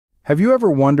Have you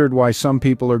ever wondered why some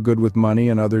people are good with money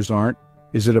and others aren't?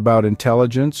 Is it about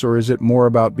intelligence or is it more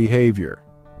about behavior?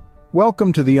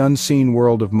 Welcome to the unseen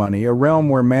world of money, a realm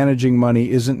where managing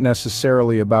money isn't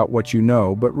necessarily about what you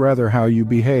know, but rather how you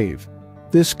behave.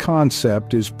 This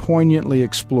concept is poignantly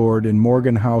explored in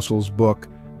Morgan Housel's book,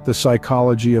 The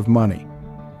Psychology of Money.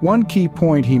 One key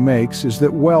point he makes is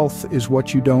that wealth is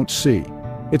what you don't see.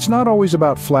 It's not always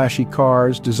about flashy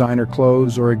cars, designer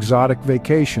clothes, or exotic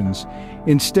vacations.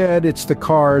 Instead, it's the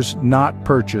cars not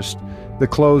purchased, the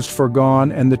clothes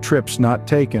forgone, and the trips not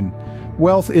taken.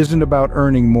 Wealth isn't about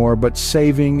earning more, but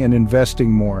saving and investing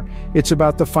more. It's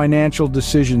about the financial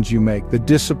decisions you make, the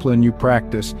discipline you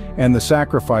practice, and the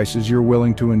sacrifices you're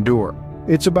willing to endure.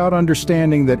 It's about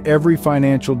understanding that every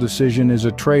financial decision is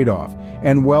a trade-off,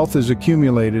 and wealth is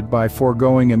accumulated by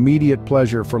foregoing immediate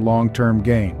pleasure for long-term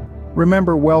gain.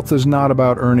 Remember, wealth is not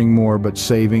about earning more, but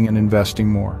saving and investing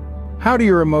more. How do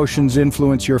your emotions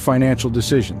influence your financial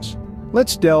decisions?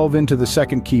 Let's delve into the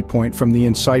second key point from the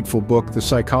insightful book, The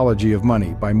Psychology of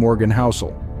Money by Morgan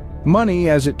Housel. Money,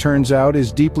 as it turns out,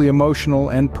 is deeply emotional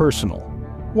and personal.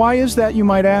 Why is that, you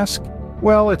might ask?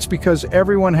 Well, it's because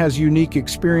everyone has unique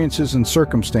experiences and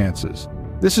circumstances.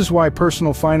 This is why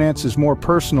personal finance is more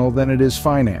personal than it is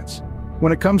finance.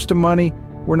 When it comes to money,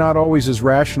 we're not always as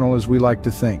rational as we like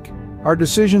to think. Our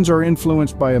decisions are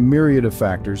influenced by a myriad of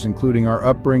factors, including our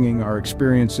upbringing, our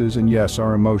experiences, and yes,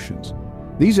 our emotions.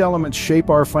 These elements shape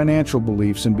our financial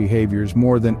beliefs and behaviors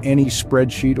more than any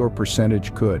spreadsheet or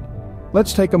percentage could.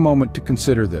 Let's take a moment to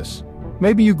consider this.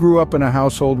 Maybe you grew up in a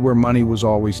household where money was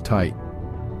always tight.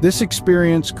 This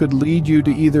experience could lead you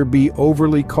to either be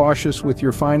overly cautious with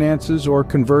your finances or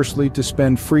conversely to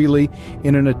spend freely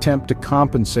in an attempt to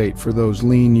compensate for those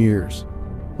lean years.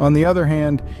 On the other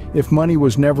hand, if money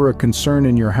was never a concern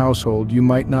in your household, you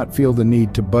might not feel the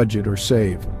need to budget or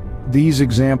save. These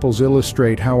examples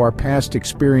illustrate how our past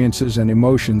experiences and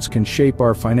emotions can shape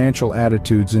our financial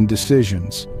attitudes and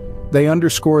decisions. They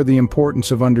underscore the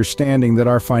importance of understanding that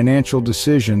our financial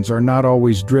decisions are not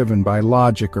always driven by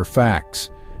logic or facts.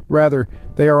 Rather,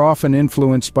 they are often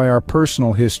influenced by our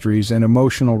personal histories and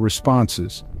emotional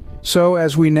responses. So,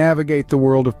 as we navigate the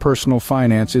world of personal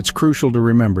finance, it's crucial to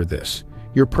remember this.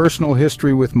 Your personal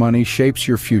history with money shapes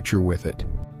your future with it.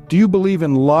 Do you believe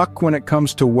in luck when it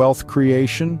comes to wealth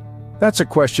creation? That's a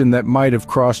question that might have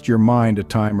crossed your mind a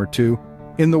time or two.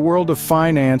 In the world of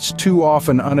finance, two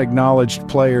often unacknowledged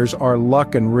players are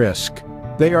luck and risk.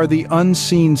 They are the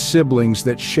unseen siblings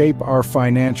that shape our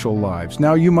financial lives.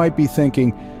 Now you might be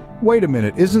thinking, wait a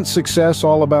minute, isn't success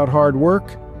all about hard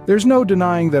work? There's no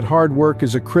denying that hard work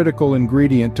is a critical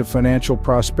ingredient to financial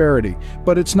prosperity,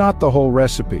 but it's not the whole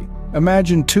recipe.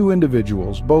 Imagine two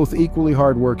individuals, both equally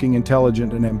hardworking,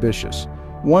 intelligent, and ambitious.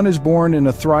 One is born in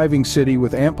a thriving city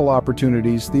with ample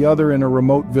opportunities, the other in a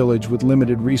remote village with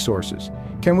limited resources.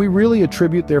 Can we really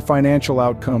attribute their financial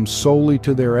outcomes solely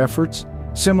to their efforts?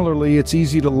 Similarly, it's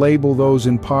easy to label those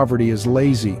in poverty as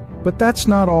lazy, but that's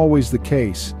not always the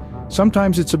case.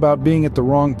 Sometimes it's about being at the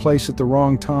wrong place at the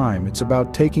wrong time. It's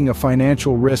about taking a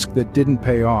financial risk that didn't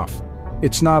pay off.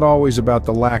 It's not always about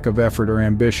the lack of effort or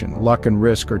ambition. Luck and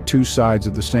risk are two sides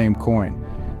of the same coin.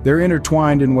 They're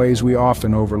intertwined in ways we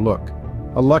often overlook.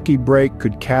 A lucky break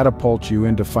could catapult you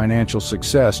into financial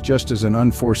success, just as an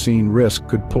unforeseen risk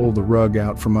could pull the rug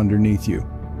out from underneath you.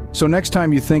 So next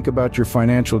time you think about your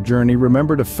financial journey,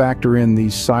 remember to factor in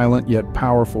these silent yet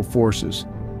powerful forces.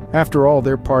 After all,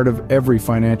 they're part of every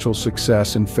financial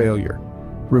success and failure.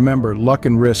 Remember, luck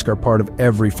and risk are part of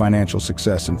every financial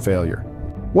success and failure.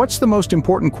 What's the most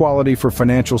important quality for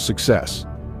financial success?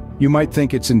 You might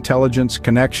think it's intelligence,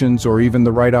 connections, or even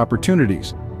the right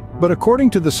opportunities. But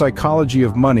according to the psychology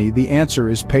of money, the answer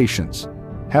is patience.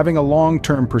 Having a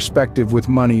long-term perspective with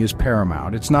money is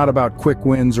paramount. It's not about quick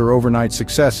wins or overnight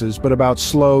successes, but about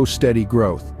slow, steady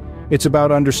growth. It's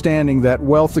about understanding that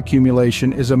wealth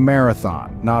accumulation is a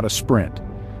marathon, not a sprint.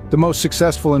 The most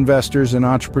successful investors and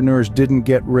entrepreneurs didn't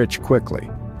get rich quickly.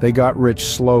 They got rich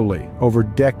slowly, over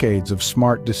decades of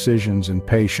smart decisions and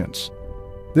patience.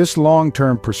 This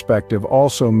long-term perspective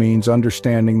also means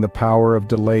understanding the power of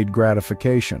delayed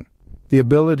gratification. The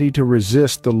ability to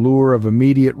resist the lure of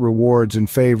immediate rewards in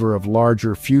favor of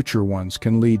larger future ones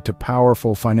can lead to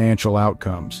powerful financial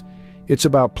outcomes. It's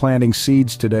about planting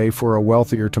seeds today for a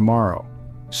wealthier tomorrow.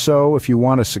 So, if you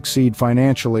want to succeed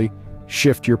financially,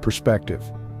 shift your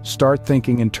perspective. Start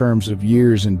thinking in terms of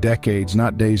years and decades,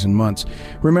 not days and months.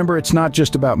 Remember, it's not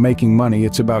just about making money,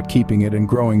 it's about keeping it and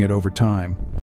growing it over time.